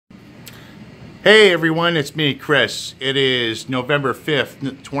Hey everyone, it's me, Chris. It is November 5th,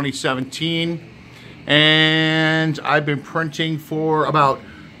 2017, and I've been printing for about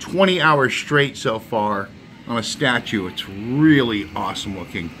 20 hours straight so far on a statue. It's really awesome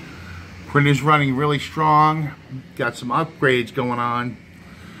looking. Printer's running really strong. Got some upgrades going on.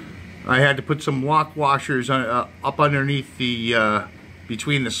 I had to put some lock washers up underneath the,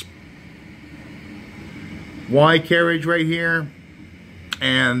 between the Y carriage right here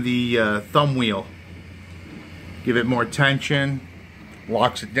and the thumb wheel. Give it more tension,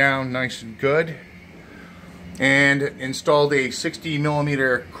 locks it down nice and good, and installed a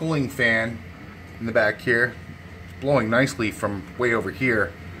 60mm cooling fan in the back here. It's blowing nicely from way over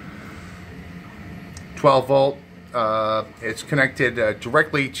here. 12 volt. It's connected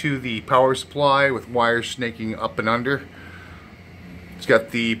directly to the power supply with wires snaking up and under. It's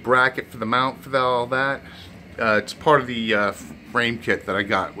got the bracket for the mount for all that. It's part of the frame kit that I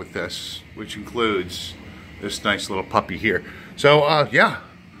got with this, which includes this nice little puppy here. So yeah,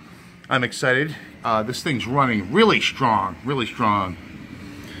 I'm excited. This thing's running really strong,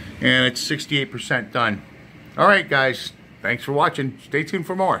 and it's 68% done. All right, guys, thanks for watching. Stay tuned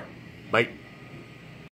for more. Bye.